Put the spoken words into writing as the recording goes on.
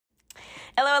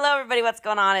Hello, everybody. What's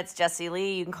going on? It's Jessie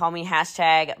Lee. You can call me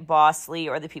 #BossLee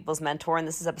or the People's Mentor, and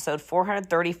this is episode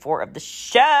 434 of the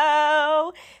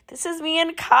show. This is me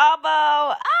in Cabo.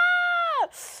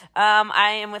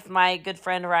 I am with my good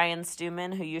friend Ryan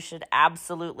Stewman, who you should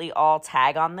absolutely all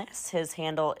tag on this. His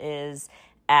handle is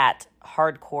at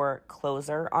Hardcore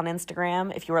Closer on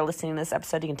Instagram. If you are listening to this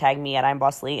episode, you can tag me at I'm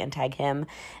Boss Lee and tag him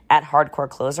at Hardcore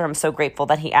Closer. I'm so grateful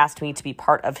that he asked me to be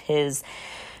part of his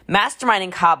mastermind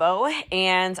in Cabo,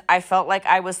 and I felt like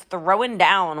I was throwing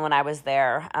down when I was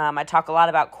there. I talk a lot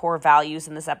about core values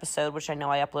in this episode, which I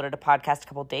know I uploaded a podcast a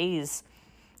couple days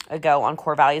ago on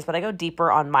core values, but I go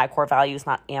deeper on my core values,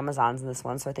 not Amazon's in this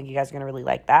one, so I think you guys are going to really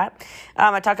like that.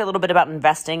 I talk a little bit about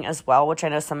investing as well, which I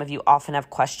know some of you often have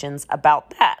questions about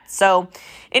that. So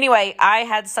anyway, I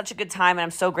had such a good time, and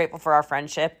I'm so grateful for our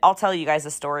friendship. I'll tell you guys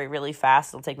a story really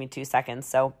fast. It'll take me 2 seconds.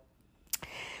 So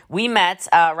we met,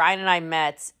 Ryan and I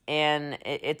met, and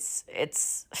it's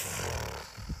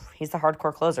he's the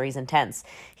hardcore closer. He's intense.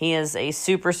 He is a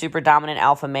super, super dominant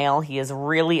alpha male. He is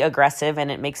really aggressive, and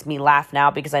it makes me laugh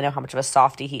now because I know how much of a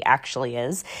softie he actually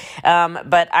is.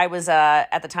 But I was,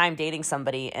 at the time, dating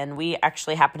somebody, and we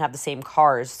actually happen to have the same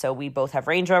cars. So we both have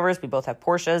Range Rovers, we both have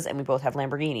Porsches, and we both have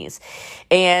Lamborghinis.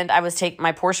 And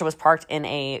my Porsche was parked in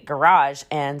a garage,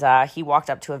 and he walked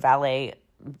up to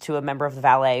a member of the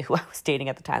valet who I was dating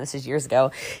at the time. This is years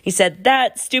ago. He said,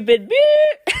 "That stupid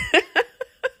bitch."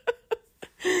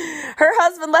 Her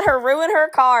husband let her ruin her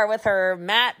car with her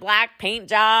matte black paint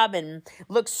job and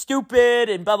look stupid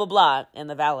and blah, blah, blah. And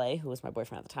the valet, who was my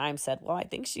boyfriend at the time, said, "Well, I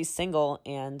think she's single,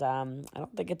 and I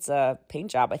don't think it's a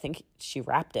paint job. I think she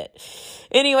wrapped it."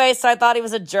 Anyway, so I thought he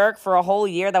was a jerk for a whole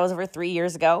year. That was over 3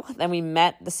 years ago. Then we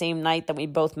met the same night that we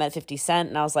both met 50 Cent,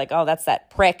 and I was like, oh, that's that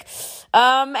prick.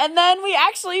 And then we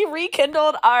actually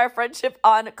rekindled our friendship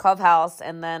on Clubhouse,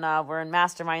 and then we're in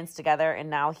masterminds together, and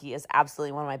now he is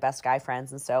absolutely one of my best guy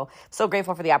friends. And so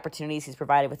grateful for the opportunities he's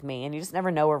provided with me. And you just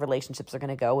never know where relationships are going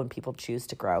to go when people choose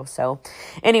to grow. So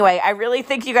anyway, I really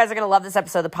think you guys are going to love this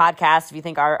episode of the podcast. If you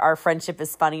think our friendship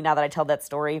is funny now that I tell that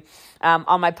story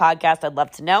on my podcast, I'd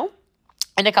love to know.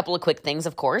 And a couple of quick things,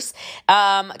 of course.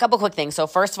 So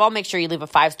first of all, make sure you leave a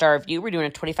 5-star review. We're doing a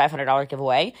 $2,500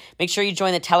 giveaway. Make sure you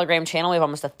join the Telegram channel. We have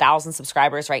almost 1,000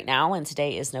 subscribers right now, and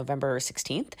today is November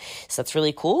 16th. So that's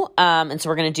really cool. And so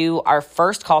we're going to do our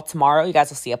first call tomorrow. You guys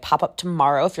will see a pop-up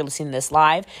tomorrow if you're listening to this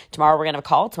live. Tomorrow we're going to have a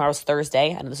call. Tomorrow's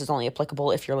Thursday. I know this is only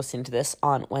applicable if you're listening to this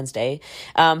on Wednesday.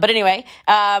 But anyway,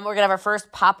 we're going to have our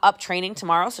first pop-up training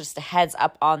tomorrow. So just a heads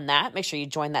up on that. Make sure you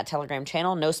join that Telegram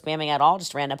channel. No spamming at all,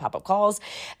 just random pop-up calls.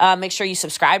 Make sure you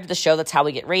subscribe to the show. That's how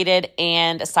we get rated.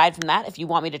 And aside from that, if you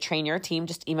want me to train your team,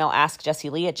 just email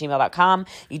askjessielee@gmail.com.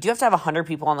 You do have to have 100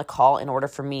 people on the call in order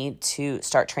for me to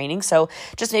start training. So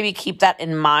just maybe keep that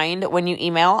in mind when you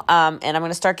email. And I'm going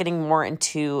to start getting more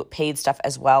into paid stuff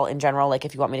as well in general. Like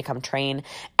if you want me to come train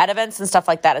at events and stuff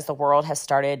like that, as the world has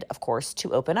started, of course,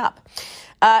 to open up.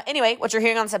 Anyway, what you're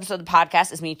hearing on this episode of the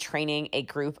podcast is me training a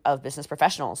group of business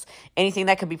professionals. Anything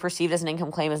that could be perceived as an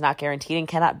income claim is not guaranteed and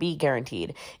cannot be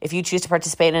guaranteed. If you choose to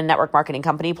participate in a network marketing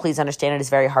company, please understand it is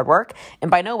very hard work, and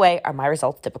by no way are my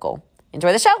results typical.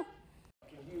 Enjoy the show. A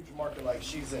huge market like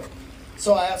she's in.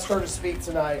 So I asked her to speak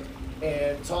tonight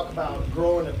and talk about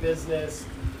growing a business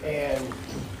and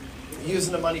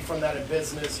using the money from that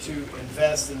business to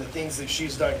invest in the things that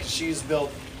she's done, because she's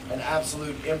built an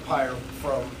absolute empire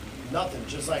from nothing,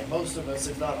 just like most of us,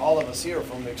 if not all of us here,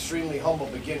 from extremely humble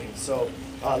beginnings. So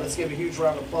let's give a huge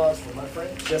round of applause for my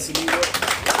friend, Jessie Lee.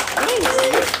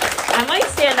 I might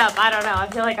stand up. I don't know. I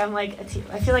feel like I'm like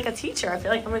I feel like a teacher. I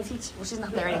feel like I'm going to teach. Well, she's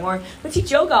not there anymore. I'm going to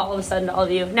teach yoga all of a sudden to all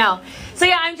of you. No. So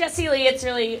yeah, I'm Jessie Lee. It's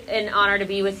really an honor to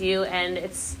be with you, and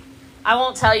I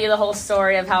won't tell you the whole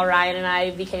story of how Ryan and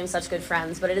I became such good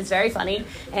friends, but it is very funny.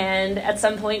 And at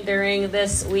some point during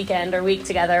this weekend or week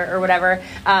together or whatever,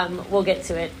 we'll get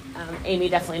to it. Amy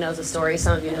definitely knows the story.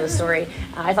 Some of you know the story.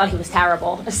 I thought he was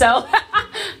terrible. So,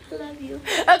 love you.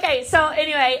 Okay, so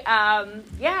anyway,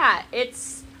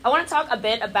 I want to talk a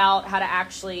bit about how to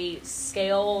actually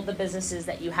scale the businesses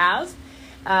that you have,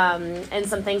 and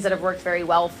some things that have worked very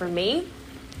well for me.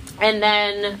 And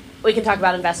then we can talk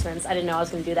about investments. I didn't know I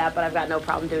was going to do that, but I've got no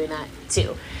problem doing that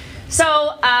too. So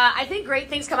I think great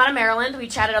things come out of Maryland. We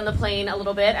chatted on the plane a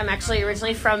little bit. I'm actually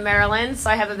originally from Maryland, so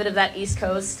I have a bit of that East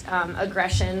Coast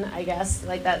aggression, I guess.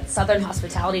 Like that Southern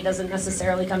hospitality doesn't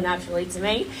necessarily come naturally to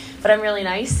me, but I'm really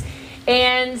nice.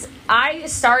 And I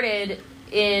started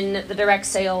in the direct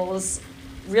sales,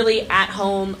 really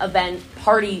at-home event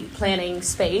party planning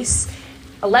space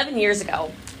 11 years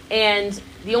ago. And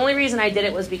the only reason I did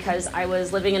it was because I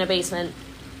was living in a basement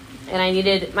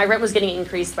and my rent was getting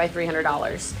increased by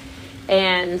 $300.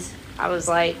 And I was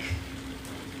like,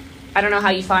 I don't know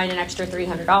how you find an extra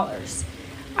 $300.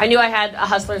 I knew I had a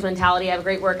hustler's mentality. I have a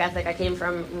great work ethic. I came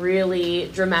from really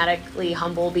dramatically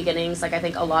humble beginnings, like I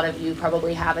think a lot of you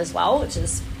probably have as well, which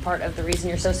is part of the reason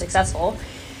you're so successful.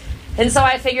 And so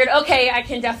I figured, okay, I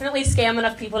can definitely scam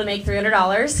enough people to make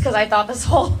 $300, because I thought this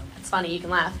whole, it's funny, you can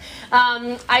laugh.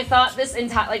 I thought this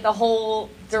entire, like the whole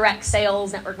direct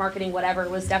sales, network marketing, whatever,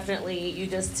 was definitely, you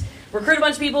just recruit a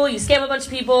bunch of people, you scam a bunch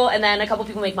of people, and then a couple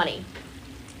people make money.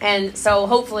 And so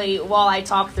hopefully while I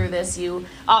talk through this, you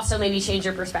also maybe change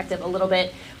your perspective a little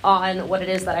bit on what it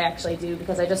is that I actually do,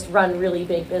 because I just run really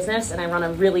big business and I run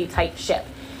a really tight ship.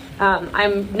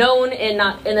 I'm known in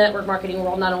the network marketing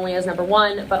world not only as number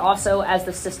one, but also as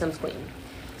the systems queen.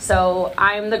 So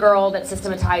I'm the girl that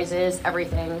systematizes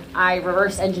everything. I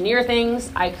reverse engineer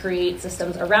things. I create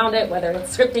systems around it, whether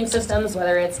it's scripting systems,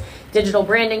 whether it's digital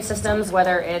branding systems,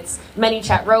 whether it's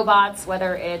ManyChat robots,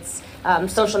 whether it's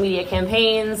social media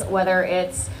campaigns, whether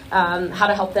it's how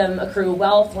to help them accrue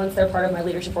wealth once they're part of my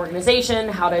leadership organization,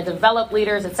 how to develop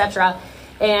leaders, etc.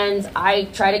 And I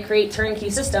try to create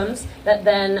turnkey systems that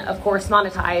then, of course,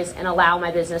 monetize and allow my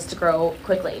business to grow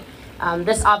quickly.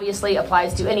 This obviously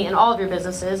applies to any and all of your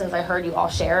businesses, as I heard you all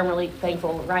share. I'm really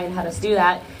thankful Ryan had us do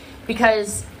that,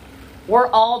 because we're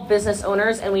all business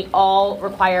owners and we all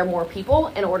require more people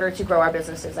in order to grow our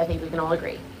businesses. I think we can all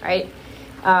agree, right?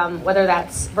 Whether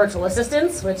that's virtual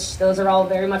assistants, which those are all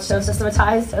very much so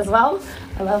systematized as well.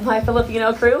 I love my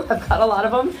Filipino crew. I've got a lot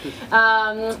of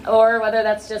them. Or whether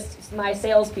that's just my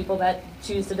salespeople that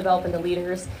choose to develop into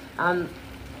leaders.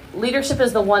 Leadership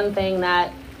is the one thing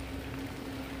that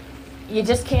you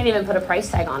just can't even put a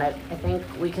price tag on it. I think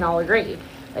we can all agree.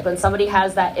 Like when somebody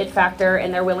has that it factor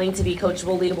and they're willing to be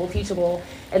coachable, leadable, teachable,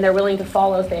 and they're willing to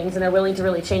follow things and they're willing to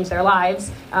really change their lives.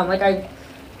 I'm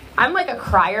like a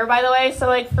crier, by the way, so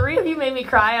like 3 of you made me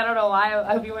cry. I don't know why.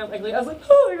 I hope you weren't like, I was like,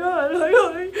 oh my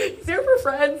God, he's here for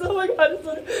friends. Oh my God.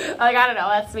 Like, I don't know,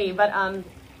 that's me. But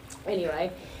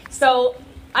anyway, so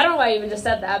I don't know why I even just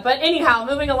said that. But anyhow,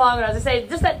 moving along, as I say,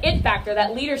 just that it factor,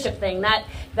 that leadership thing, that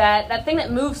thing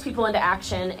that moves people into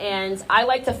action. And I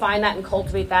like to find that and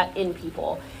cultivate that in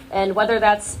people. And whether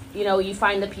that's, you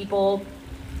find the people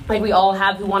like we all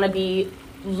have who want to be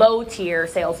low tier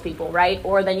salespeople, right?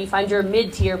 Or then you find your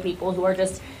mid tier people who are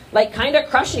just like kind of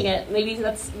crushing it.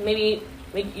 Maybe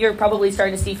you're probably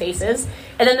starting to see faces.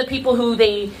 And then the people who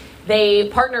they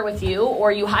partner with you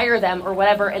or you hire them or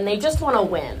whatever, and they just want to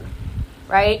win,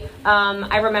 right?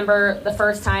 I remember the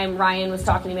first time Ryan was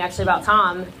talking to me actually about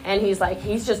Tom, and he's like,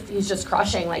 he's just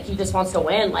crushing, like he just wants to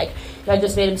win. Like I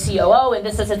just made him COO and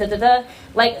this,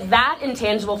 like that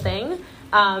intangible thing.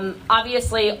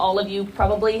 Obviously, all of you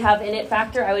probably have an it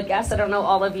factor, I would guess. I don't know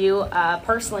all of you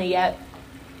personally yet.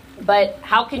 But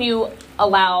how can you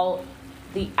allow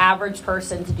the average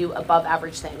person to do above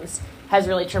average things has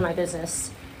really turned my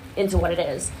business into what it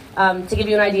is. To give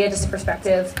you an idea, just a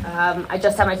perspective, I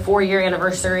just had my 4-year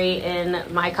anniversary in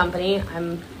my company.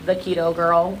 I'm the keto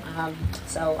girl,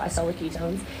 so I sell the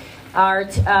ketones.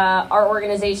 Our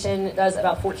organization does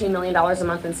about $14 million a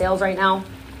month in sales right now.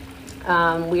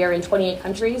 We are in 28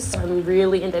 countries, so I'm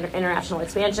really into international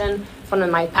expansion. It's one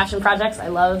of my passion projects. I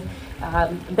love,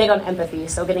 big on empathy,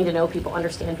 so getting to know people,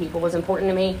 understand people was important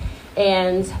to me.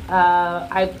 And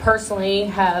I personally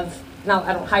have, now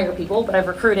I don't hire people, but I've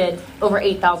recruited over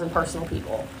 8,000 personal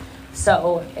people.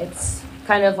 So it's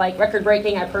kind of like record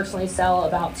breaking. I personally sell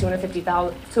about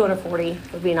 $240,000,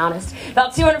 for being honest,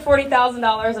 about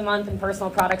 $240,000 a month in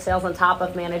personal product sales on top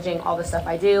of managing all the stuff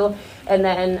I do. And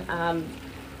then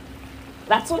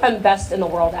that's what I'm best in the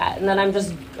world at. And then I'm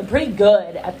just pretty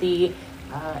good at the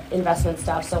investment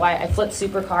stuff. So I flip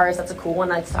supercars. That's a cool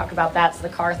one. I like to talk about that. So the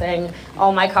car thing,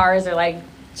 all my cars are like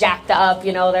jacked up,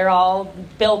 they're all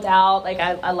built out. Like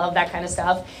I love that kind of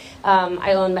stuff.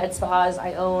 I own med spas.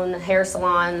 I own hair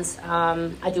salons.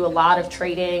 I do a lot of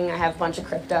trading. I have a bunch of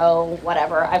crypto,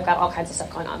 whatever. I've got all kinds of stuff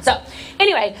going on. So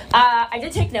anyway, I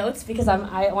did take notes because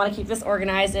I want to keep this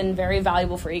organized and very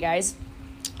valuable for you guys.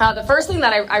 The first thing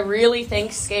that I really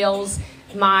think scales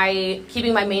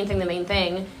keeping my main thing the main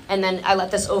thing, and then I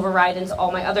let this override into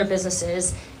all my other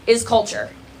businesses, is culture.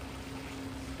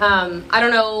 I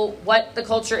don't know what the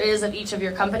culture is of each of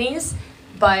your companies,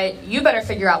 but you better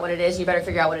figure out what it is. You better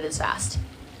figure out what it is fast.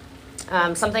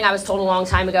 Something I was told a long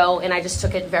time ago, and I just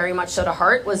took it very much so to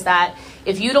heart, was that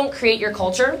if you don't create your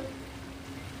culture,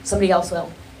 somebody else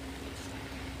will.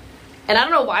 And I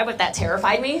don't know why, but that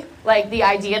terrified me. Like the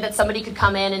idea that somebody could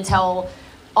come in and tell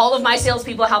all of my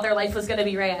salespeople how their life was going to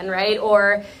be ran, right?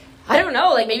 Or I don't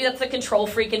know, like maybe that's the control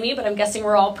freak in me, but I'm guessing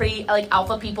we're all pretty like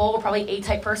alpha people. We're probably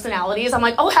A-type personalities. I'm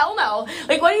like, oh, hell no.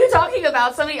 Like, what are you talking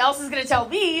about? Somebody else is going to tell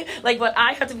me like what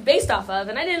I have to be based off of.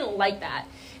 And I didn't like that.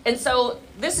 And so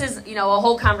this is, a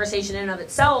whole conversation in and of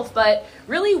itself. But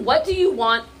really, what do you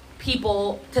want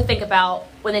people to think about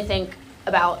when they think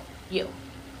about you?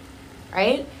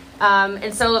 Right?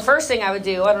 And so the first thing I would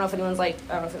do, I don't know if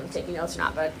anyone's taking notes or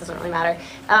not, but it doesn't really matter.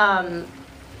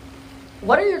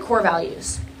 What are your core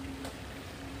values?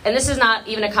 And this is not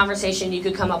even a conversation you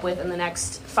could come up with in the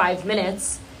next 5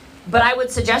 minutes, but I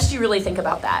would suggest you really think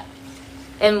about that.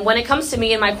 And when it comes to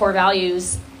me and my core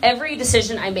values, every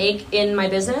decision I make in my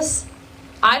business,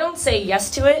 I don't say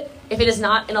yes to it if it is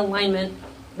not in alignment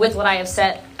with what I have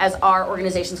set as our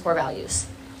organization's core values.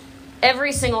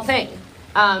 Every single thing.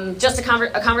 Just a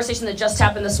conversation that just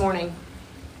happened this morning.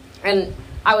 And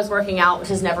I was working out, which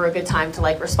is never a good time to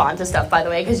respond to stuff, by the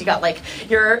way, because you got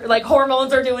your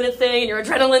hormones are doing its thing and your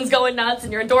adrenaline's going nuts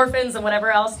and your endorphins and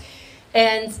whatever else.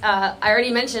 And I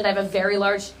already mentioned I have a very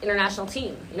large international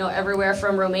team, everywhere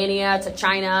from Romania to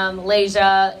China,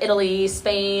 Malaysia, Italy,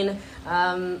 Spain.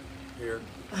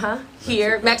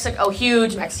 Here, Mexico,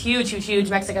 huge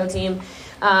Mexico team.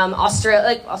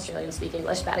 Australians speak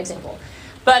English, bad example.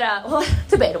 But,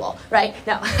 debatable, right?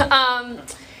 No.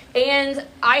 And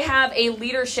I have a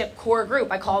leadership core group.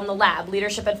 I call them the lab,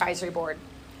 Leadership Advisory Board.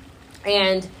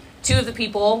 And 2 of the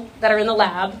people that are in the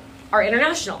lab are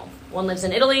international. One lives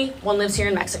in Italy, one lives here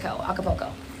in Mexico,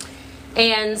 Acapulco.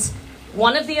 And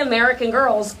one of the American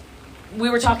girls, we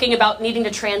were talking about needing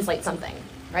to translate something,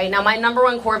 right? Now, my number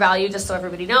 1 core value, just so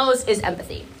everybody knows, is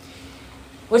empathy,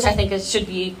 which I think should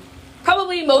be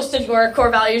probably most of your core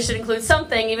values should include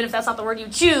something, even if that's not the word you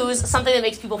choose, something that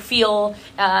makes people feel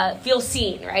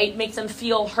seen, right? Makes them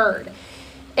feel heard.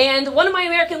 And one of my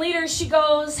American leaders, she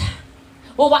goes,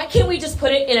 well, why can't we just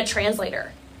put it in a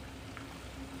translator?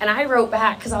 And I wrote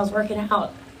back, because I was working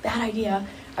out, bad idea.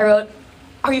 I wrote,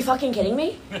 are you fucking kidding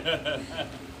me? And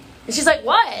she's like,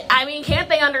 what? I mean, can't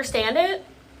they understand it?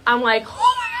 I'm like,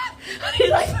 oh my God. I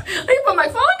need to put my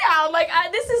phone down.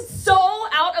 This is so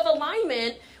out of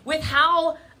alignment with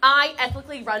how I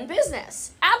ethically run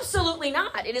business. Absolutely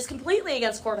not. It is completely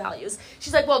against core values.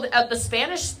 She's like, well, the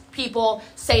Spanish people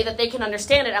say that they can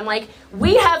understand it. I'm like,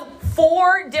 we have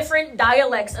 4 different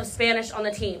dialects of Spanish on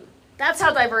the team. That's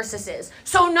how diverse this is.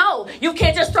 So no, you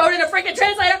can't just throw it in a freaking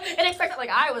translator and expect it.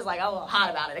 I was a little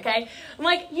hot about it, okay? I'm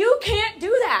like, you can't do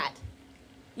that.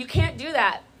 You can't do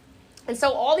that. And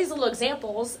so all these little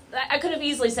examples, I could have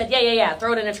easily said, yeah,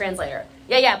 throw it in a translator.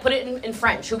 Yeah, put it in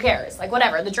French. Who cares?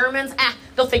 Whatever. The Germans,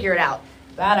 they'll figure it out.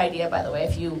 Bad idea, by the way,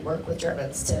 if you work with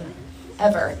Germans to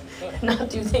ever not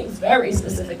do things very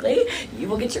specifically. You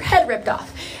will get your head ripped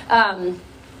off.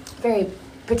 Very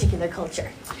particular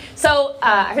culture. So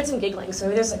I heard some giggling. So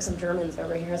maybe there's some Germans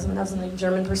over here. Someone has some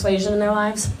German persuasion in their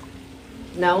lives?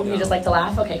 No? You just like to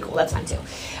laugh? Okay, cool. That's fine too.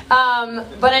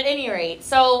 But at any rate,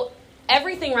 so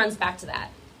everything runs back to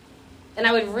that. And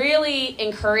I would really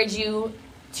encourage you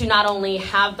to not only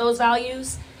have those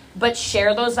values, but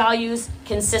share those values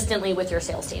consistently with your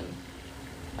sales team,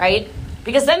 right?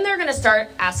 Because then they're going to start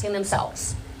asking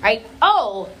themselves, right?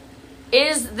 Oh,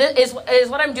 is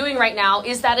what I'm doing right now,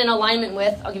 is that in alignment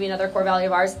with, I'll give you another core value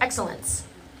of ours, excellence,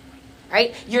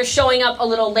 right? You're showing up a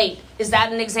little late. Is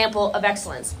that an example of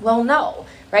excellence? Well, no,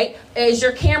 right? Is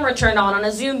your camera turned on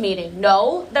a Zoom meeting?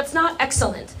 No, that's not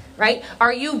excellent. Right?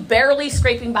 Are you barely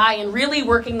scraping by and really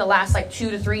working the last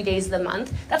 2 to 3 days of the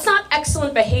month? That's not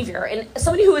excellent behavior. And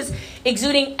somebody who is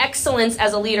exuding excellence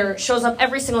as a leader shows up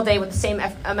every single day with the same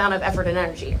amount of effort and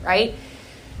energy, right?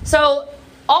 So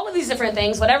all of these different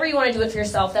things, whatever you want to do it for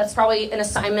yourself, that's probably an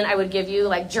assignment I would give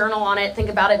you, journal on it, think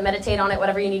about it, meditate on it,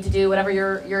 whatever you need to do, whatever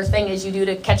your thing is you do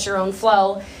to catch your own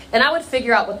flow. And I would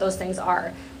figure out what those things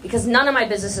are, because none of my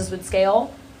businesses would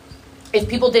scale if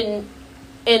people didn't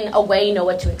in a way know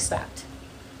what to expect.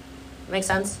 Make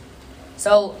sense?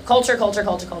 So culture.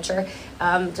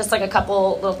 Just a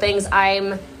couple little things.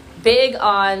 I'm big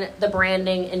on the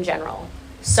branding in general.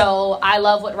 So I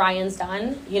love what Ryan's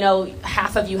done.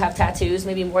 Half of you have tattoos,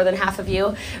 maybe more than half of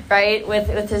you, right?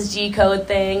 With his G-code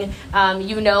thing.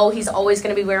 He's always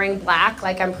going to be wearing black.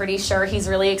 I'm pretty sure he's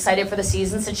really excited for the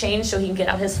seasons to change so he can get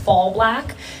out his fall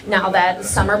black now that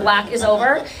summer black is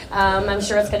over. I'm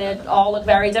sure it's going to all look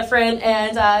very different,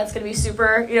 and it's going to be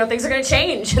super, things are going to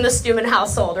change in the Stuman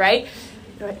household, right?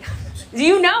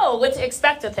 You know what to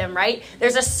expect with him, right?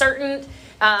 There's a certain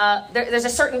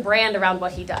brand around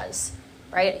what he does.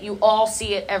 right? You all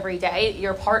see it every day.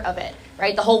 You're part of it,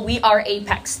 right? The whole We Are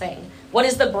Apex thing. What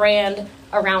is the brand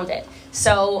around it?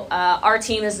 So our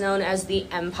team is known as the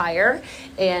Empire.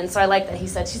 And so I like that he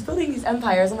said, she's building these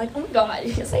empires. I'm like, oh my God,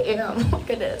 yes I am. Oh my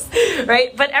goodness,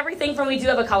 right? But everything from, we do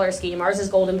have a color scheme. Ours is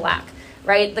gold and black,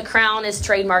 right? The crown is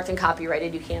trademarked and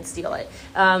copyrighted. You can't steal it.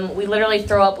 We literally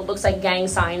throw up what looks like gang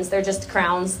signs. They're just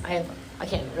crowns. I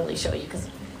can't really show you because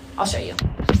I'll show you.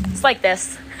 It's like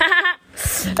this.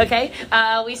 Okay,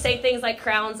 we say things like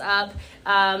crowns up.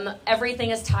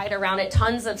 Everything is tied around it.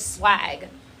 Tons of swag,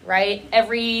 right?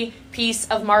 Every piece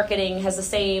of marketing has the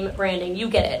same branding. You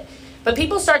get it. But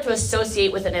people start to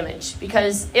associate with an image,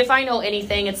 because if I know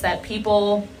anything, it's that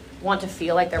people want to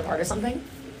feel like they're part of something.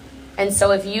 And so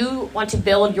if you want to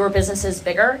build your businesses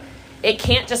bigger, it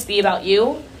can't just be about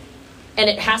you, and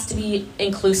it has to be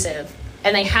inclusive.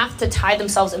 And they have to tie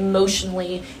themselves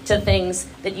emotionally to things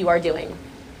that you are doing.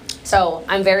 So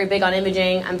I'm very big on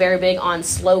imaging. I'm very big on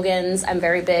slogans. I'm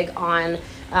very big on,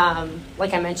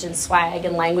 like I mentioned, swag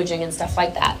and languaging and stuff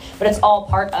like that. But it's all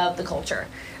part of the culture.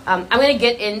 I'm going to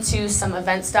get into some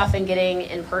event stuff and getting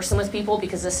in person with people,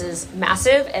 because this is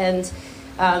massive. And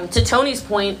to Tony's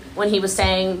point, when he was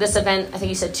saying this event, I think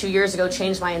he said 2 years ago,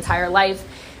 changed my entire life.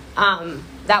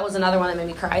 That was another one that made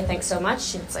me cry. Thanks so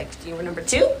much. It's like, you were number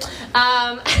 2.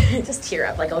 Just tear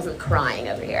up, like I wasn't crying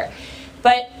over here.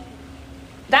 But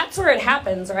that's where it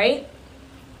happens, right?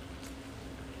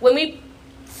 When we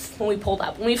pulled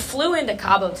up, when we flew into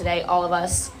Cabo today, all of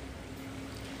us,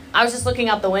 I was just looking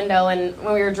out the window, and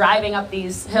when we were driving up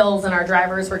these hills and our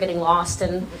drivers were getting lost,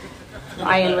 and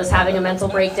Ryan was having a mental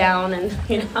breakdown, and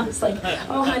I was like,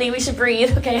 oh honey, we should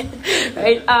breathe, okay?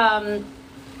 Right?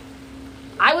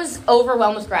 I was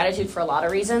overwhelmed with gratitude for a lot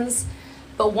of reasons,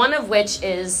 but one of which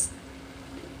is,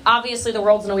 obviously the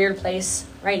world's in a weird place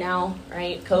right now,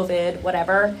 right? COVID,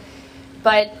 whatever.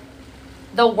 But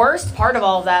the worst part of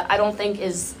all of that, I don't think,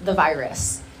 is the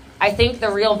virus. I think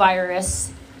the real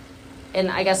virus, and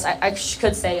I guess I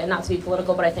could say, and not to be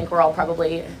political, but I think we're all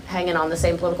probably hanging on the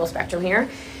same political spectrum here,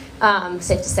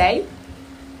 safe to say,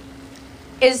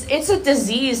 is it's a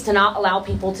disease to not allow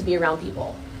people to be around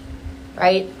people,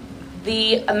 right?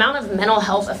 The amount of mental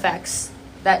health effects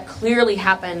that clearly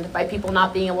happened by people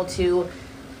not being able to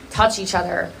touch each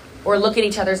other or look at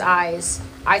each other's eyes,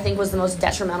 I think was the most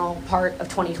detrimental part of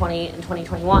 2020 and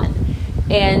 2021.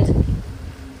 And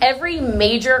every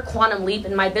major quantum leap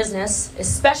in my business,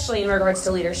 especially in regards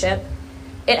to leadership,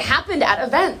 it happened at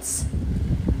events.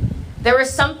 There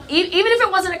was some, even if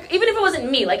it wasn't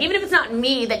me, like even if it's not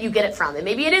me that you get it from, and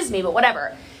maybe it is me, but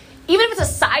whatever. Even if it's a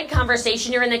side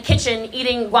conversation, you're in the kitchen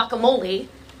eating guacamole,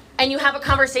 and you have a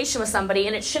conversation with somebody,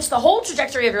 and it shifts the whole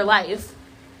trajectory of your life.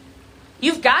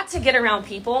 You've got to get around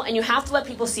people, and you have to let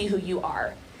people see who you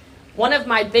are. One of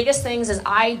my biggest things is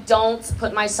I don't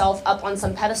put myself up on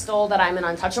some pedestal that I'm an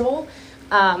untouchable.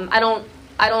 I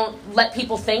don't let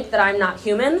people think that I'm not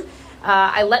human.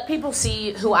 I let people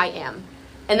see who I am.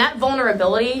 And that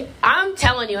vulnerability, I'm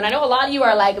telling you, and I know a lot of you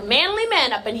are like manly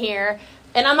men up in here,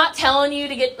 and I'm not telling you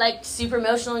to get like super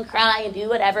emotional and cry and do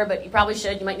whatever, but you probably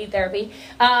should. You might need therapy.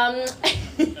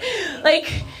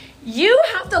 Like, you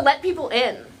have to let people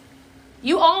in.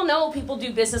 You all know people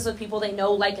do business with people they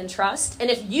know, like, and trust. And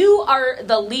if you are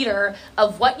the leader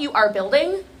of what you are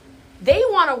building, they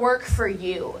want to work for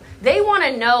you. They want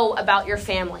to know about your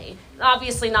family.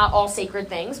 Obviously not all sacred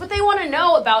things, but they want to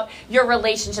know about your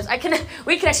relationships.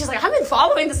 We can actually, like, I've been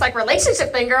following this like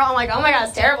relationship thing, girl. I'm like, oh my God,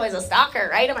 it's terrible. He's a stalker,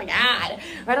 right? Oh my God.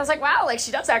 Right? I was like, wow, like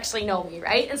she does actually know me,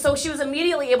 right? And so she was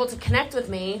immediately able to connect with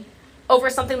me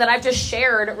over something that I've just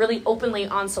shared really openly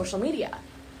on social media.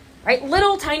 Right?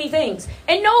 Little tiny things.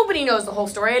 And nobody knows the whole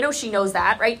story. I know she knows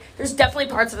that, right? There's definitely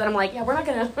parts of it I'm like, yeah, we're not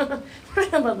gonna put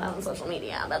that on social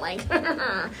media, but like,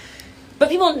 but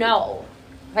people know,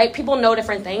 right? People know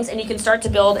different things, and you can start to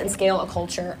build and scale a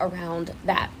culture around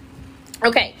that.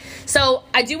 Okay, so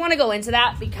I do want to go into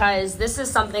that, because this is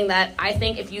something that I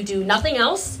think if you do nothing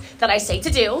else that I say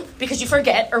to do, because you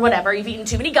forget or whatever, you've eaten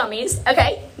too many gummies,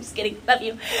 okay? Just kidding, love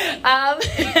you.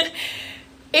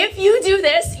 If you do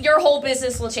this, your whole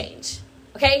business will change,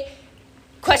 okay?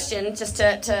 Question, just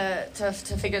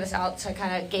to figure this out, to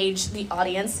kind of gauge the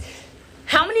audience.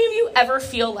 How many of you ever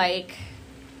feel like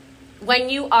when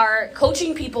you are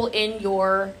coaching people in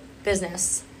your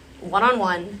business,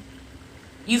 one-on-one,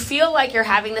 you feel like you're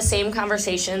having the same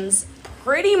conversations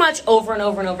pretty much over and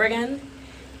over and over again?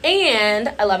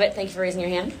 And, I love it, thank you for raising your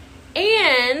hand.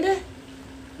 And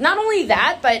not only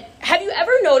that, but have you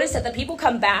ever noticed that the people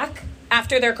come back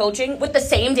after their coaching with the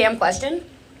same damn question?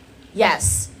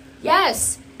 Yes.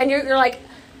 And you're like,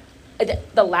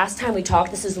 the last time we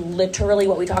talked, this is literally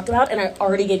what we talked about, and I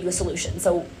already gave you a solution.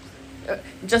 So so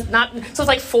it's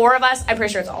like 4 of us. I'm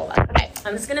pretty sure it's all of us. Okay,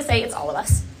 I'm just gonna say it's all of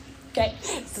us. Okay,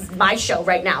 this is my show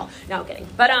right now. No, I'm kidding.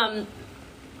 But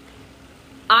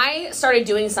I started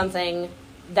doing something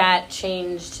that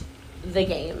changed the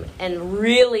game and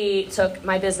really took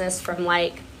my business from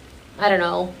like, I don't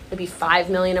know, maybe 5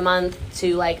 million a month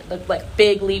to like the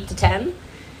big leap to 10.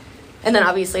 And then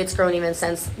obviously it's grown even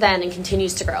since then and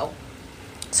continues to grow.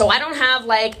 So I don't have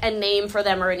like a name for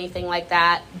them or anything like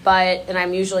that, and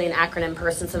I'm usually an acronym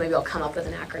person, so maybe I'll come up with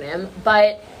an acronym.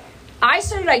 But I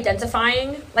started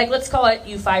identifying, like let's call it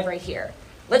U5 right here.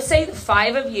 Let's say the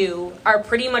 5 of you are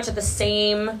pretty much at the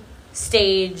same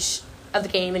stage of the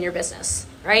game in your business,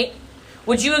 right?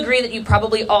 Would you agree that you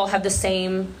probably all have the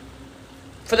same,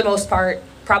 for the most part,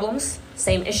 problems,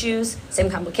 same issues, same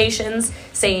complications,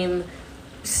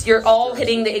 you're all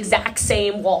hitting the exact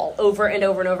same wall over and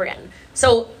over and over again.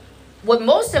 So what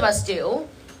most of us do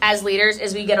as leaders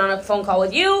is we get on a phone call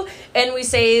with you and we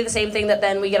say the same thing that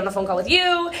then we get on a phone call with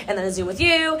you and then a Zoom with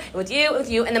you and with you and with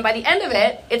you. And then by the end of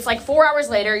it, it's like 4 hours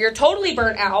later, you're totally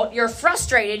burnt out, you're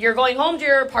frustrated, you're going home to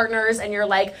your partners and you're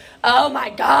like, oh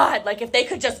my God, like if they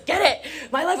could just get it,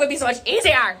 my life would be so much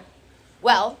easier.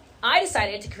 Well, I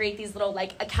decided to create these little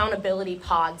like accountability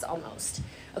pods almost.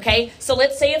 Okay, so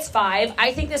let's say it's 5.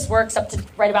 I think this works up to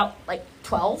right about like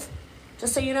 12,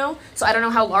 just so you know. So I don't know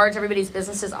how large everybody's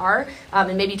businesses are,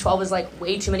 and maybe 12 is like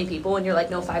way too many people, and you're like,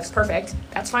 no, 5's perfect.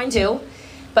 That's fine too.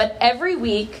 But every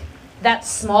week, that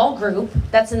small group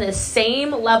that's in the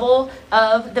same level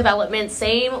of development,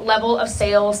 same level of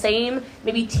sales, same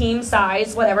maybe team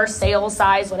size, whatever, sales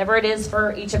size, whatever it is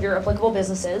for each of your applicable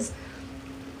businesses,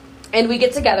 and we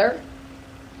get together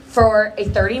for a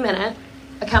 30-minute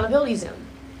accountability Zoom.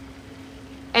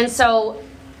 And so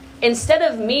instead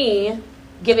of me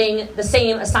giving the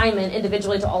same assignment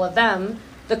individually to all of them,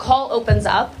 the call opens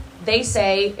up. They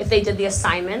say if they did the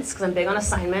assignments, because I'm big on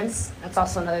assignments. That's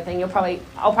also another thing. I'll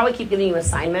probably keep giving you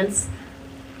assignments.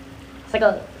 It's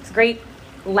a great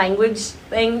language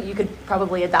thing you could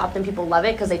probably adopt, and people love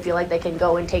it because they feel like they can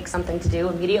go and take something to do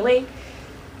immediately.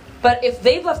 But if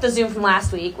they've left the Zoom from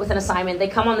last week with an assignment, they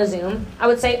come on the Zoom, I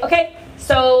would say, okay,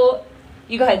 so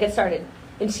you go ahead, get started.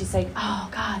 And she's like, oh,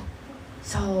 God,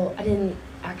 so I didn't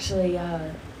actually,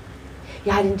 I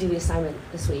didn't do the assignment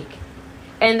this week.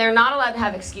 And they're not allowed to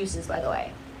have excuses, by the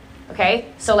way. Okay?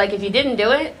 So, like, if you didn't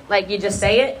do it, like, you just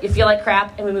say it, you feel like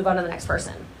crap, and we move on to the next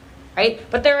person. Right?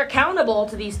 But they're accountable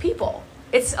to these people.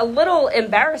 It's a little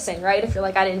embarrassing, right? If you're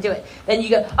like, I didn't do it. Then you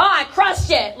go, oh, I crushed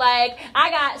it. Like,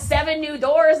 I got 7 new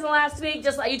doors in the last week.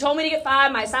 Just like you told me to get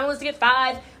 5. My assignment was to get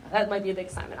 5. That might be a big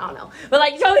assignment. I don't know. But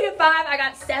like you told me to get 5. I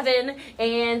got 7.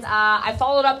 And I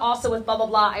followed up also with blah, blah,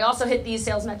 blah. I also hit these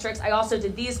sales metrics. I also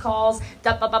did these calls.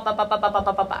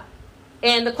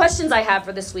 And the questions I have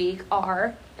for this week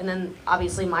are, and then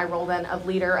obviously my role then of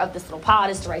leader of this little pod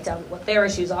is to write down what their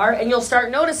issues are. And you'll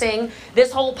start noticing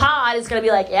this whole pod is going to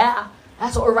be like, yeah,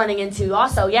 that's what we're running into.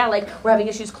 Also, yeah, like we're having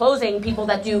issues closing people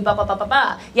that do blah, blah, blah, blah,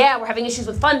 blah. Yeah, we're having issues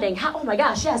with funding. Oh my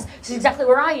gosh, yes, this is exactly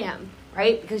where I am,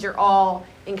 right? Because you're all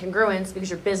in congruence because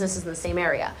your business is in the same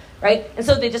area, right? And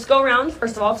so they just go around.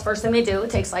 First of all, it's the first thing they do. It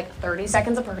takes like 30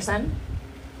 seconds a person.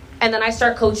 And then I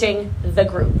start coaching the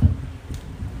group.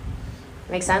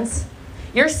 Make sense?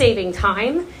 You're saving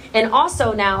time. And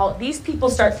also now these people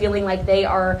start feeling like they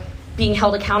are being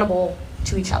held accountable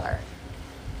to each other,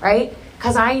 right?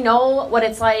 Because I know what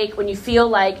it's like when you feel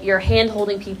like you're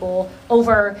hand-holding people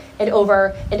over and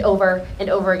over and over and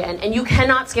over again. And you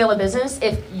cannot scale a business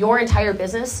if your entire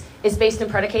business is based and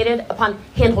predicated upon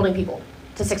hand-holding people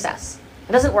to success.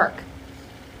 It doesn't work.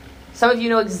 Some of you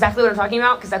know exactly what I'm talking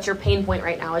about because that's your pain point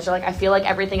right now. Is you're like, I feel like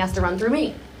everything has to run through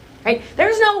me, right?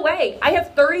 There's no way. I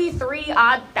have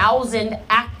 33,000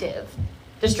 active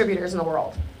distributors in the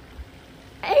world.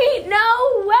 Ain't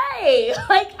no way.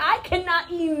 Like, I cannot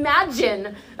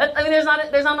imagine. I mean, there's not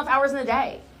enough hours in the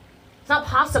day. It's not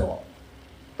possible.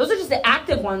 Those are just the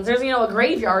active ones. There's, a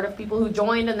graveyard of people who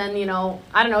joined and then,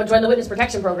 joined the witness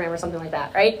protection program or something like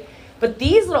that, right? But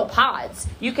these little pods,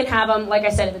 you can have them, like I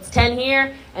said, if it's 10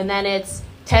 here, and then it's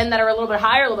 10 that are a little bit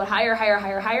higher,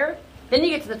 higher. Then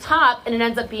you get to the top, and it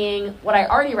ends up being what I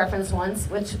already referenced once,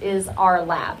 which is our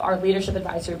lab, our leadership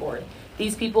advisory board.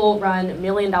 These people run $1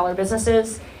 million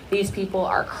businesses. These people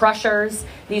are crushers.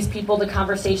 These people, the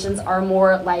conversations are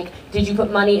more like, did you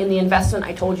put money in the investment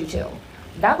I told you to?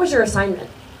 That was your assignment.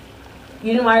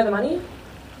 You didn't wire the money?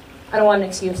 I don't want an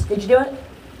excuse. Did you do it?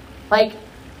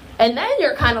 And then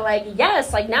you're kind of like,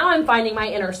 yes, now I'm finding my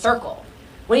inner circle,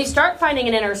 When you start finding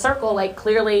an inner circle, like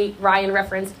clearly Ryan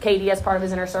referenced Katie as part of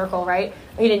his inner circle, right?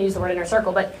 He didn't use the word inner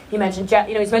circle, but he mentioned,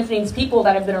 he's mentioning these people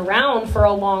that have been around for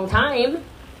a long time.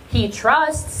 He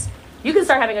trusts. You can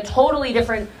start having a totally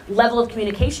different level of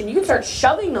communication. You can start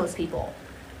shoving those people,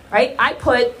 right? I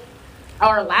put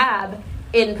our lab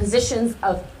in positions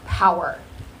of power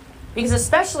because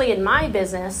especially in my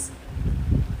business,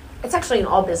 it's actually in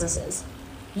all businesses,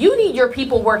 you need your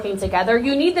people working together.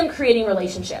 You need them creating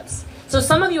relationships. So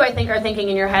some of you, I think, are thinking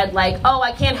in your head like, oh,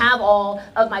 I can't have all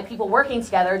of my people working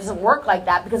together. It doesn't work like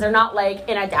that because they're not like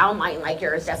in a downline like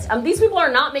yours, Jesse. These people are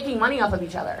not making money off of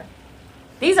each other.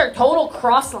 These are total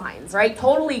cross lines, right?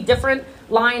 Totally different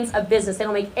lines of business. They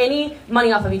don't make any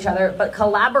money off of each other, but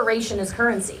collaboration is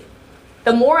currency.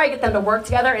 The more I get them to work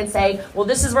together and say, well,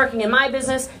 this is working in my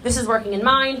business, this is working in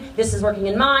mine, this is working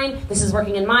in mine, this is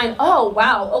working in mine. Oh,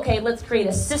 wow, okay, let's create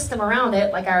a system around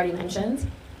it, like I already mentioned.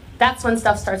 That's when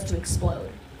stuff starts to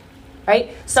explode, right?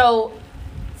 So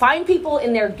find people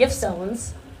in their gift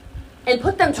zones and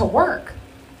put them to work,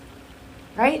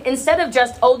 right? Instead of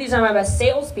just, oh, these are my best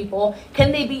salespeople,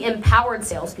 can they be empowered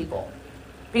salespeople?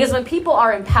 Because when people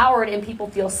are empowered and people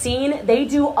feel seen, they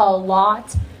do a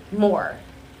lot more.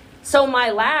 So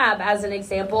my lab, as an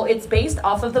example, it's based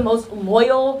off of the most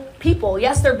loyal people.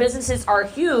 Yes, their businesses are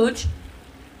huge,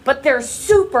 but they're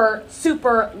super,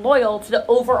 super loyal to the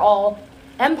overall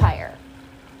empire,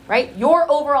 right?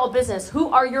 Your overall business, who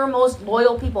are your most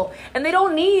loyal people? And they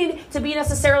don't need to be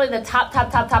necessarily the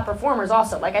top performers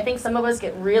also. Like I think some of us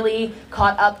get really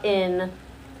caught up in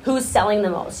who's selling the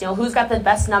most, who's got the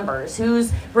best numbers,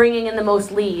 who's bringing in the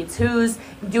most leads, who's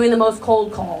doing the most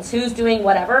cold calls, who's doing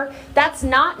whatever. That's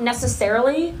not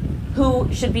necessarily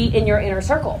who should be in your inner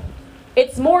circle.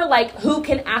 It's more like who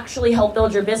can actually help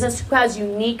build your business, who has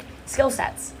unique skill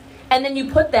sets. And then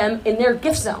you put them in their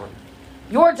gift zone.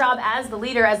 Your job as the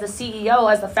leader, as the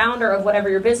CEO, as the founder of whatever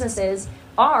your business is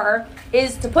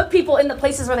to put people in the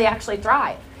places where they actually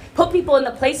thrive. Put people in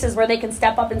the places where they can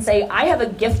step up and say, I have a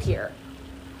gift here.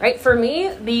 Right? For me,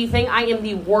 the thing I am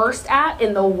the worst at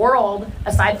in the world,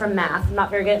 aside from math, I'm not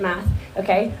very good at math,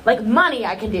 okay? Like money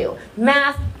I can do.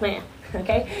 Math, meh,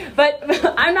 okay? But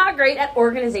I'm not great at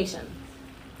organization,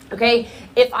 okay?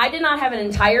 If I did not have an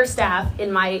entire staff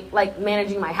in my, like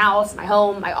managing my house, my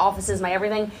home, my offices, my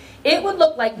everything, it would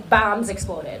look like bombs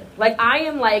exploded. Like I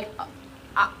am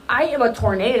a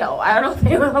tornado. I don't know if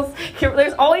anyone else,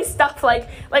 there's always stuff like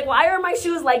why are my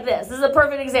shoes like this? This is a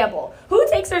perfect example. Who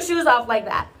takes their shoes off like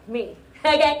that? Me.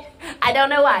 Okay? I don't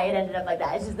know why it ended up like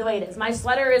that. It's just the way it is. My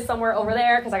sweater is somewhere over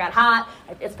there because I got hot.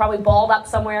 It's probably balled up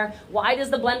somewhere. Why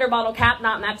does the blender bottle cap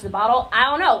not match the bottle? I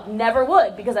don't know. Never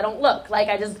would because I don't look. Like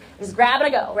I just grab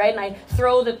and I go, right? And I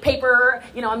throw the paper,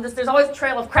 there's always a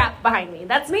trail of crap behind me.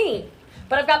 That's me.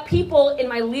 But I've got people in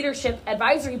my leadership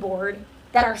advisory board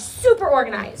that are super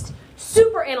organized,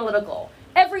 super analytical.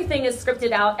 Everything is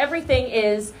scripted out. Everything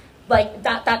is like ...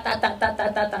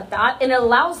 And it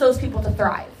allows those people to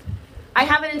thrive. I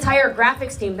have an entire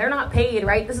graphics team. They're not paid,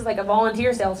 right? This is like a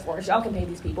volunteer sales force. Y'all can pay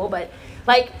these people, but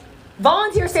like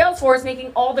volunteer sales force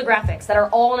making all the graphics that are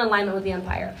all in alignment with the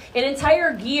empire. An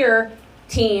entire gear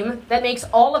team that makes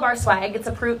all of our swag. It's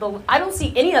approved. I don't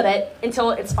see any of it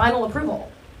until it's final approval,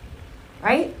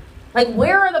 right? Like,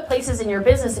 where are the places in your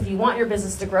business, if you want your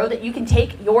business to grow, that you can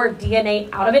take your DNA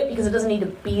out of it because it doesn't need to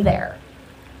be there?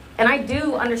 And I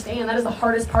do understand that is the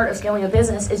hardest part of scaling a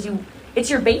business it's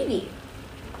your baby,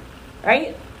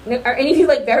 right? Are any of you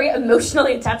like very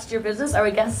emotionally attached to your business? I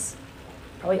would guess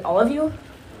probably all of you,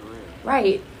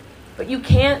 right? But you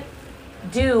can't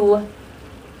do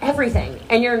everything,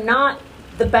 and you're not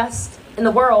the best in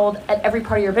the world at every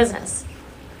part of your business.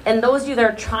 And those of you that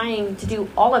are trying to do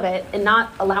all of it and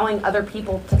not allowing other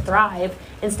people to thrive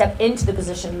and step into the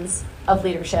positions of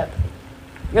leadership,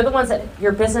 you're the ones that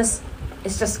your business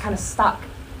is just kind of stuck.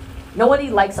 Nobody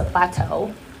likes a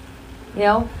plateau.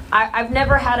 I've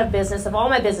never had a business, of all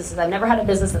my businesses, I've never had a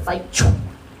business that's like, you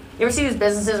ever see these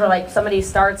businesses where like somebody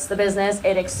starts the business,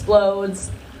 it explodes,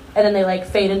 and then they like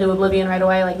fade into oblivion right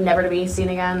away, like never to be seen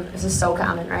again? This is so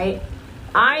common, right?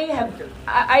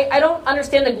 I don't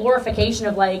understand the glorification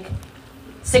of like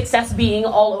success being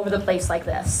all over the place like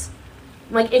this.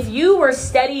 Like if you were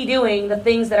steady doing the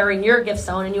things that are in your gift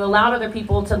zone and you allowed other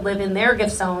people to live in their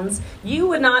gift zones, you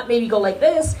would not maybe go like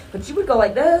this, but you would go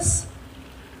like this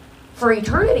for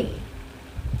eternity.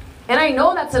 And I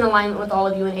know that's in alignment with all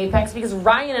of you in Apex because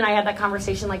Ryan and I had that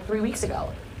conversation like 3 weeks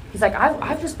ago. He's like,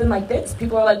 I've just been like this.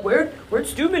 People are like, where'd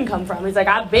Steuben come from? He's like,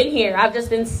 I've been here. I've just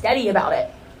been steady about it.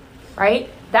 Right?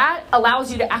 That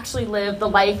allows you to actually live the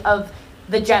life of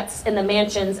the jets and the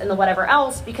mansions and the whatever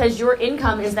else because your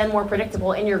income is then more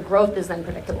predictable and your growth is then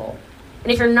predictable.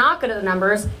 And if you're not good at the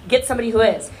numbers, get somebody who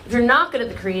is. If you're not good at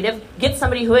the creative, get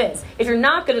somebody who is. If you're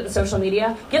not good at the social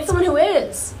media, get someone who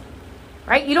is.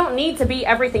 Right? You don't need to be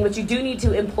everything, but you do need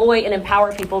to employ and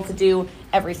empower people to do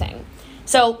everything.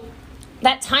 So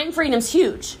that time freedom's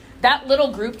huge. That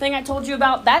little group thing I told you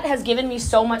about, that has given me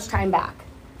so much time back.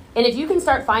 And if you can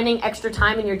start finding extra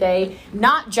time in your day,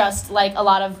 not just like a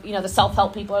lot of, the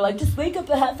self-help people are like, just wake up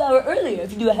a half hour earlier.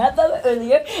 If you do a half hour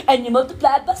earlier and you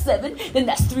multiply it by 7, then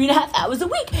that's 3.5 hours a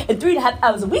week. And 3.5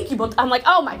 hours a week, I'm like,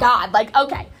 oh my God, like,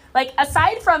 okay. Like,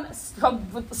 aside from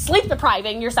sleep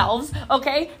depriving yourselves,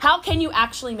 okay, how can you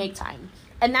actually make time?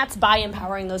 And that's by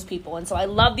empowering those people. And so I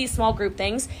love these small group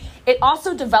things. It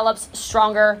also develops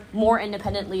stronger, more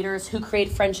independent leaders who create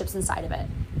friendships inside of it.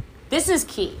 This is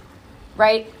key.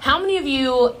 Right? How many of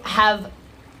you have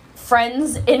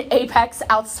friends in Apex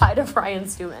outside of Ryan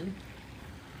Stewman?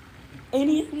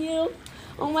 Any of you?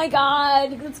 Oh my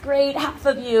God, that's great. Half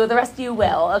of you. The rest of you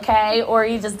will, okay? Or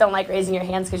you just don't like raising your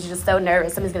hands because you're just so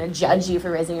nervous. Somebody's going to judge you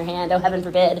for raising your hand. Oh, heaven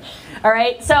forbid. All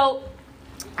right? So,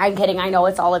 I'm kidding. I know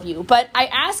it's all of you. But I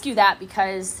ask you that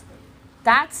because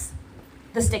that's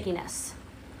the stickiness.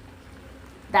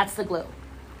 That's the glue.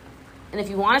 And if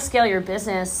you want to scale your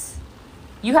business,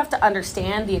 you have to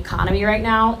understand the economy right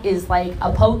now is like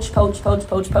a poach economy.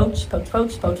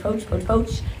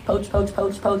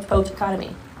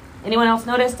 Anyone else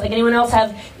notice? Like, anyone else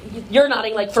have, you're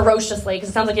nodding like ferociously because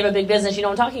it sounds like you have a big business, you know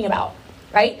what I'm talking about,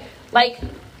 right? Like,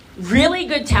 really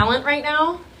good talent right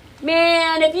now,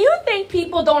 man, if you think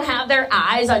people don't have their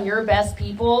eyes on your best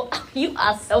people, you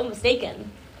are so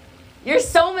mistaken. You're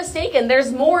so mistaken.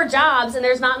 There's more jobs and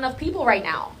there's not enough people right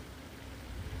now.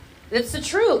 It's the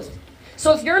truth.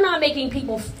 So if you're not making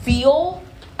people feel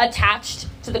attached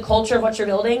to the culture of what you're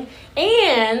building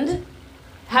and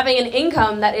having an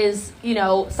income that is,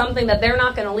 something that they're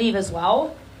not going to leave as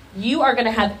well, you are going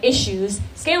to have issues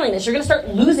scaling this. You're going to start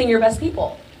losing your best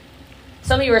people.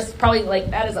 Some of you are probably like,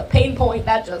 that is a pain point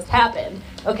that just happened.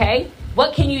 Okay?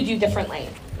 What can you do differently?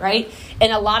 Right?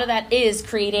 And a lot of that is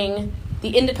creating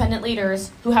the independent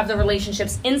leaders who have the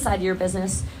relationships inside your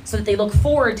business so that they look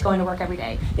forward to going to work every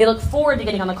day. They look forward to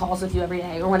getting on the calls with you every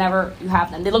day or whenever you have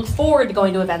them. They look forward to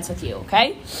going to events with you,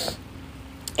 okay?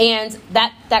 And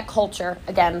that culture,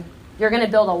 again, you're going to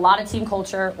build a lot of team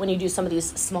culture when you do some of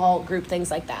these small group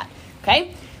things like that,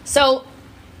 okay? So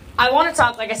I want to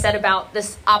talk, like I said, about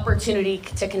this opportunity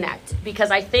to connect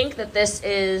because I think that this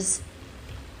is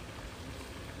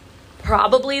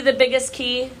probably the biggest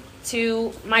key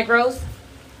to my growth.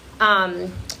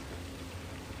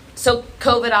 So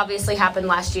COVID obviously happened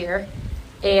last year,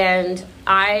 and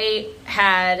I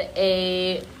had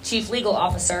a chief legal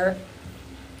officer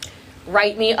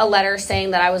write me a letter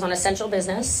saying that I was on essential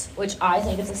business, which I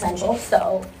think is essential.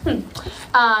 So,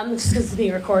 just because it's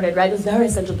being recorded, right? It's very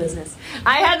essential business.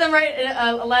 I had them write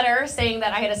a letter saying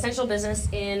that I had essential business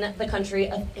in the country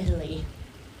of Italy.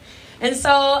 And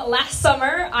so last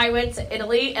summer, I went to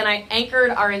Italy and I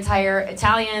anchored our entire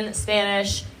Italian,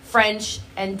 Spanish, French,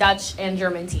 and Dutch and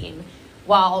German team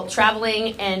while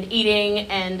traveling and eating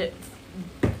and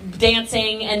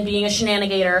dancing and being a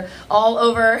shenanigator all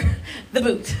over the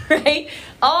boot, right?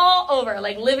 All over,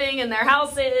 like living in their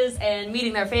houses and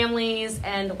meeting their families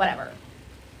and whatever.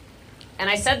 And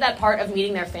I said that part of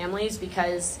meeting their families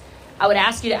because I would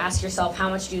ask you to ask yourself, how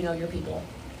much do you know your people?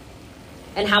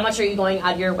 And how much are you going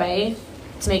out of your way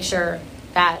to make sure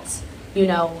that you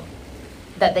know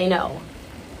that they know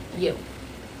you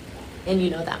and you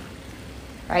know them,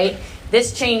 right?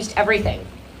 This changed everything.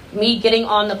 Me getting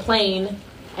on the plane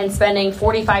and spending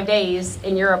 45 days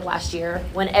in Europe last year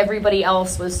when everybody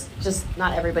else was just,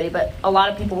 not everybody, but a lot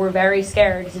of people were very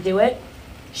scared to do it,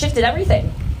 shifted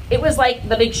everything. It was like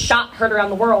the big shot heard around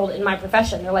the world in my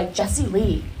profession. They're like, Jessie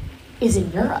Lee is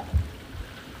in Europe.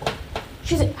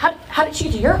 She's like, how did she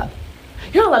get to Europe?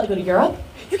 You're not allowed to go to Europe.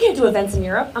 You can't do events in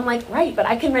Europe. I'm like, right, but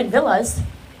I can rent villas.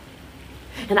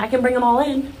 And I can bring them all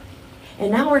in.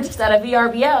 And now we're just at a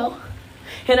VRBO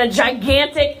in a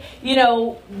gigantic,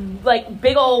 like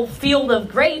big old field of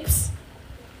grapes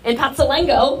in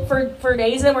Pozzolengo for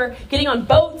days. And we're getting on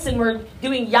boats and we're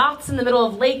doing yachts in the middle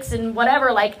of lakes and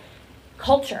whatever, like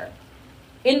culture,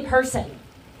 in person,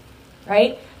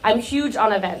 right? I'm huge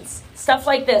on events. Stuff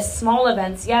like this, small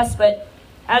events, yes, but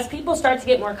as people start to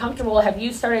get more comfortable, have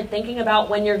you started thinking about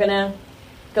when you're going to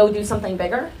go do something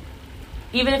bigger?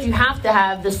 Even if you have to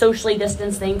have the socially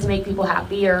distanced thing to make people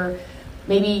happy, or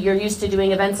maybe you're used to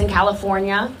doing events in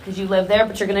California because you live there,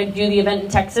 but you're going to do the event in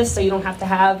Texas so you don't have to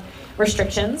have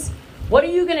restrictions. What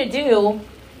are you going to do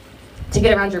to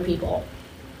get around your people?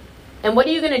 And what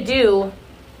are you going to do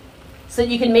so that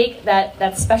you can make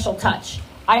that special touch?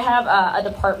 I have a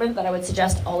department that I would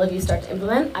suggest all of you start to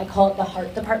implement. I call it the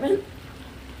heart department.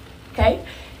 Okay?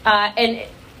 And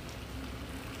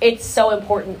it's so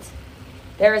important.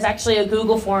 There is actually a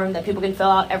Google form that people can fill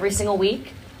out every single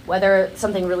week, whether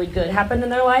something really good happened in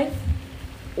their life,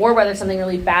 or whether something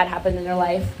really bad happened in their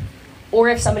life, or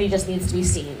if somebody just needs to be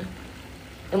seen.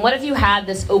 And what if you had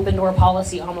this open door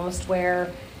policy almost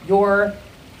where your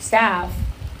staff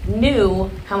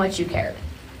knew how much you cared?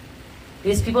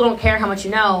 Because people don't care how much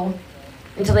you know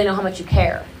until they know how much you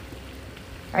care.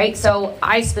 Right? So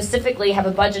I specifically have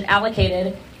a budget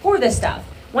allocated for this stuff.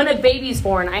 When a baby's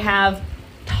born, I have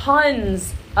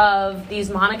tons of these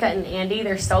Monica and Andy.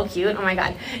 They're so cute. Oh my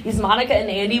God. These Monica and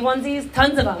Andy onesies,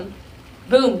 tons of them.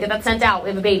 Boom, get that sent out. We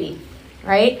have a baby.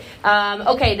 Right?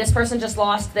 Okay, this person just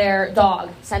lost their dog.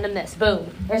 Send them this.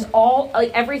 Boom. There's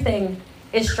everything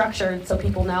is structured so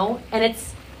people know. And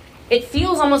it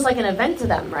feels almost like an event to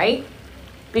them, right?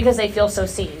 Because they feel so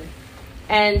seen.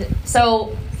 And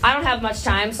so I don't have much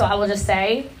time, so I will just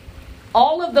say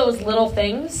all of those little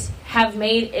things have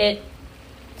made it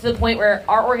to the point where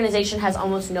our organization has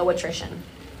almost no attrition.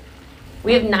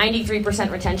 We have 93%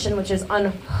 retention, which is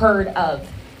unheard of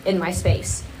in my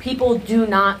space. People do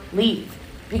not leave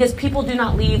because people do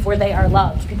not leave where they are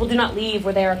loved. People do not leave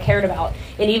where they are cared about.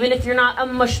 And even if you're not a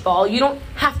mushball, you don't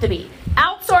have to be.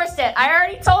 Outsource it. I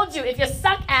already told you, if you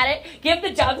suck at it, give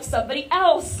the job to somebody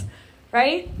else,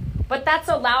 right? But that's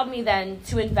allowed me then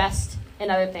to invest in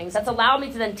other things. That's allowed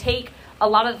me to then take a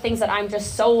lot of the things that I'm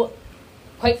just so,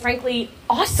 quite frankly,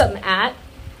 awesome at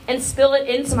and spill it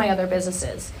into my other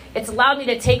businesses. It's allowed me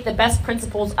to take the best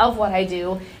principles of what I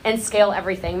do and scale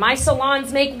everything. My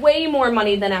salons make way more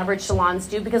money than average salons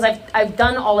do because I've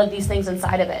done all of these things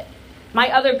inside of it. My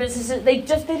other businesses, they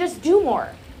just do more.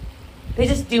 They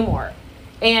just do more.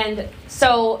 And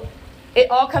so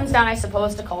it all comes down, I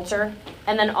suppose, to culture.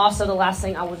 And then also the last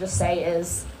thing I will just say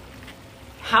is,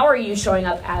 how are you showing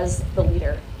up as the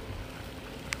leader?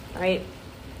 Right?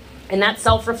 And that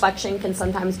self-reflection can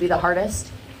sometimes be the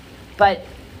hardest. But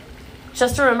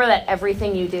just remember that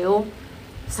everything you do,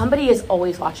 somebody is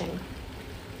always watching.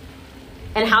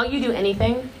 And how you do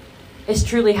anything is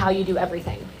truly how you do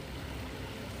everything.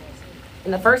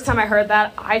 And the first time I heard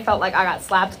that, I felt like I got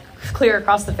slapped clear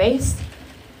across the face.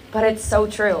 But it's so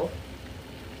true.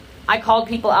 I called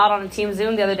people out on a team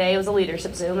Zoom the other day. It was a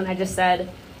leadership Zoom. And I just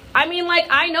said, I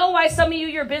know why some of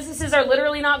your businesses are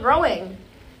literally not growing.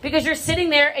 Because you're sitting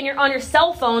there and you're on your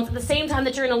cell phones at the same time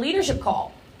that you're in a leadership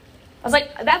call. I was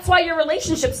like, that's why your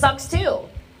relationship sucks too.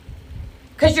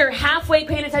 Because you're halfway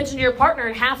paying attention to your partner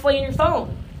and halfway in your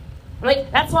phone. I'm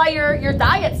like, that's why your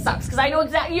diet sucks. Because I know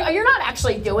exactly, you're not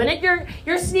actually doing it.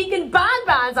 You're sneaking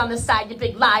bonbons on the side, you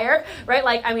big liar. Right?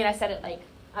 I said it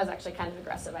I was actually kind of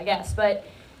aggressive, I guess. But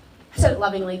I said it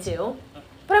lovingly too.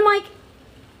 But I'm like,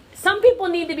 some people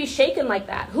need to be shaken like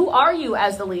that. Who are you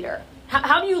as the leader?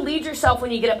 How do you lead yourself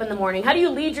when you get up in the morning? How do you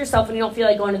lead yourself when you don't feel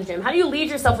like going to the gym? How do you lead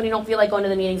yourself when you don't feel like going to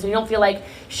the meetings, when you don't feel like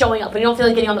showing up, when you don't feel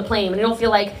like getting on the plane, when you don't feel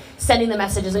like sending the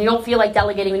messages, when you don't feel like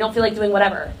delegating, when you don't feel like doing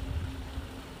whatever?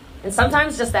 And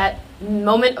sometimes just that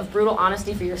moment of brutal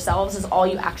honesty for yourselves is all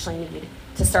you actually need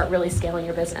to start really scaling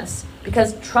your business.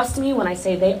 Because trust me when I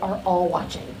say they are all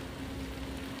watching.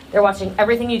 They're watching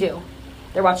everything you do.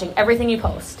 They're watching everything you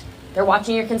post. They're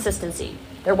watching your consistency.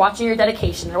 They're watching your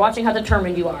dedication. They're watching how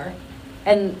determined you are.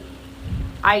 And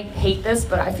I hate this,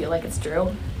 but I feel like it's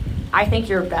true. I think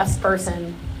your best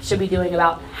person should be doing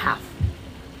about half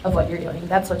of what you're doing.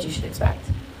 That's what you should expect.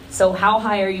 So how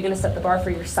high are you going to set the bar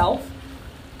for yourself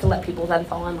to let people then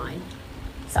fall in line?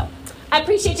 So I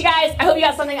appreciate you guys. I hope you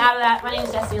got something out of that. My name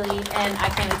is Jessie Lee, and I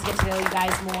can't wait to get to know you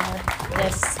guys more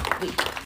this week.